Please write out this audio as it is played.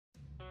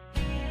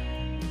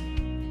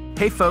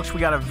Hey folks, we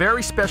got a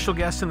very special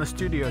guest in the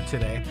studio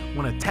today,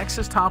 one of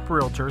Texas' top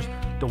realtors,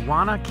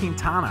 Dawana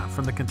Quintana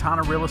from the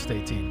Quintana real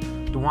estate team.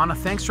 Dawana,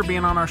 thanks for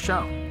being on our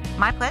show.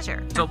 My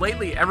pleasure. So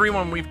lately,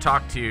 everyone we've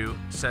talked to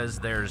says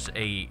there's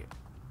a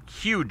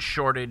huge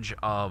shortage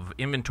of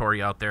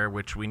inventory out there,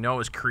 which we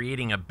know is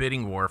creating a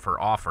bidding war for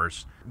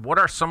offers. What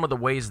are some of the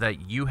ways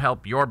that you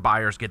help your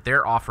buyers get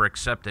their offer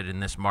accepted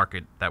in this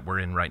market that we're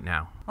in right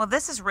now? Well,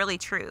 this is really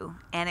true,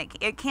 and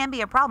it can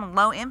be a problem.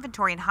 Low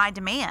inventory and high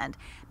demand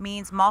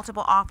means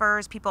multiple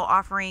offers, people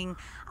offering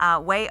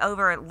way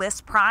over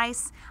list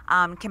price,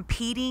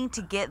 competing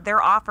to get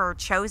their offer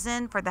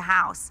chosen for the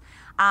house.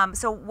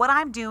 So what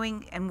I'm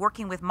doing and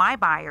working with my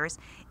buyers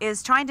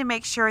is trying to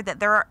make sure that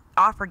their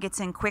offer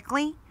gets in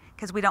quickly,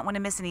 because we don't want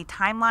to miss any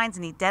timelines,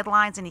 any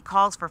deadlines, any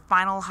calls for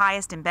final,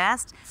 highest, and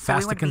best.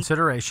 Fast to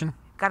consideration.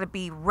 Got to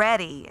be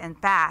ready and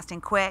fast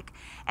and quick.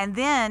 And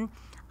then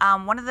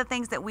one of the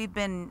things that we've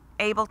been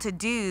able to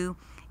do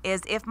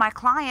is if my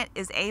client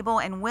is able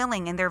and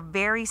willing and they're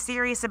very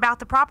serious about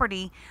the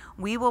property,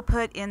 we will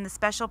put in the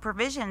special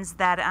provisions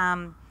that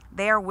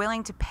they are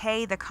willing to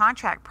pay the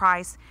contract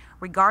price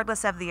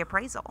regardless of the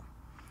appraisal.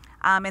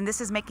 And this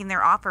is making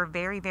their offer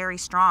very, very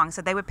strong.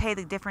 So they would pay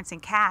the difference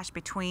in cash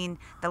between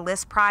the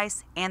list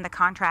price and the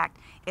contract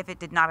if it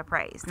did not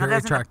appraise. Very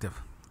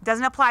attractive.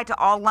 Doesn't apply to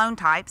all loan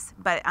types,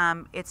 but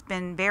it's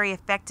been very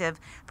effective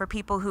for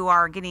people who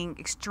are getting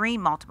extreme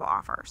multiple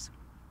offers.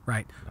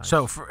 Right. Nice.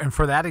 So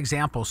for that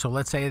example, so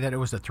let's say that it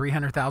was a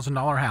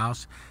 $300,000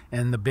 house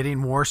and the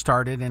bidding war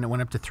started and it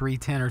went up to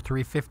 $310,000 or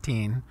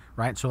 $315,000,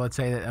 right? So let's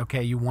say that,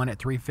 okay, you won at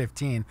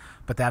 $315,000,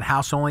 but that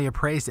house only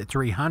appraised at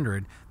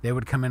 $300,000. They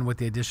would come in with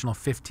the additional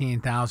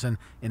 $15,000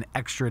 in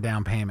extra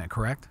down payment,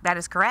 correct? That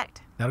is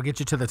correct. That'll get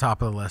you to the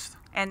top of the list.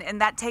 And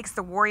that takes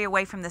the worry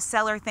away from the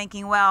seller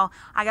thinking, well,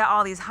 I got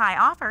all these high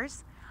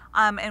offers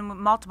and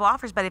multiple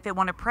offers, but if it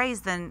won't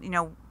appraise, then,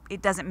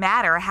 it doesn't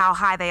matter how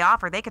high they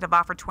offer. They could have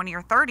offered 20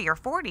 or 30 or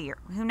 40 or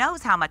who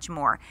knows how much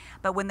more.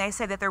 But when they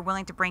say that they're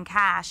willing to bring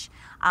cash,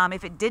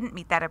 if it didn't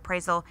meet that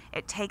appraisal,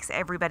 it takes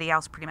everybody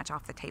else pretty much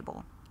off the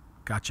table.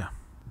 Gotcha.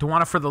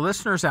 Dawana, for the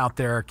listeners out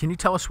there, can you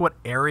tell us what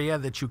area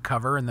that you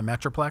cover in the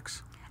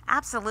Metroplex?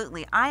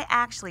 Absolutely. I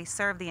actually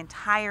serve the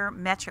entire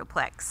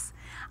Metroplex.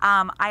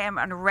 I am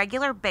on a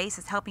regular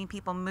basis helping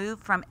people move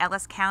from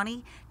Ellis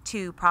County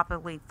to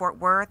probably Fort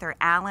Worth or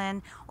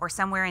Allen or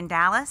somewhere in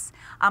Dallas,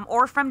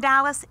 or from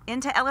Dallas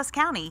into Ellis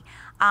County.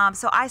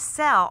 So I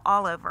sell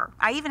all over.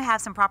 I even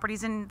have some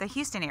properties in the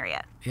Houston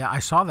area. Yeah, I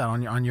saw that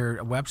on your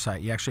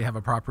website. You actually have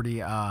a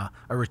property, a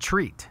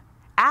retreat.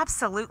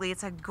 Absolutely.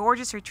 It's a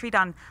gorgeous retreat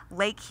on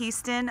Lake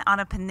Houston on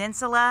a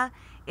peninsula.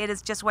 It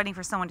is just waiting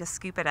for someone to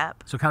scoop it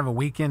up. So kind of a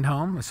weekend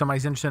home. If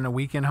somebody's interested in a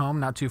weekend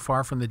home, not too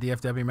far from the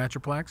DFW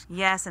Metroplex.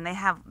 Yes, and they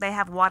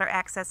have water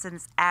access, and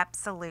it's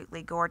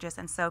absolutely gorgeous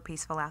and so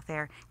peaceful out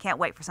there. Can't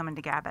wait for someone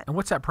to grab it. And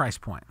what's that price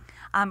point?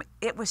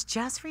 It was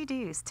just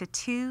reduced to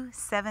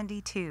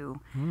 $272.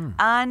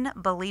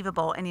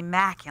 Unbelievable and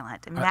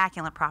immaculate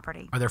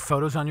property. Are there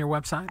photos on your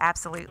website?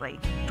 Absolutely.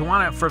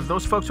 Dawana, for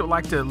those folks that would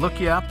like to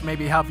look you up,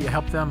 maybe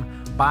help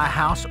them buy a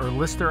house or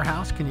list their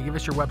house, can you give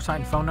us your website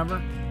and phone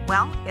number?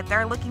 Well, if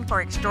they're looking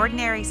for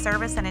extraordinary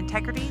service and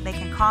integrity, they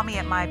can call me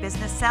at my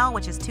business cell,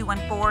 which is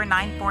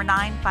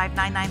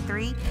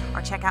 214-949-5993,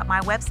 or check out my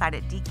website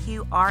at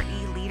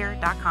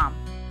dqreleader.com.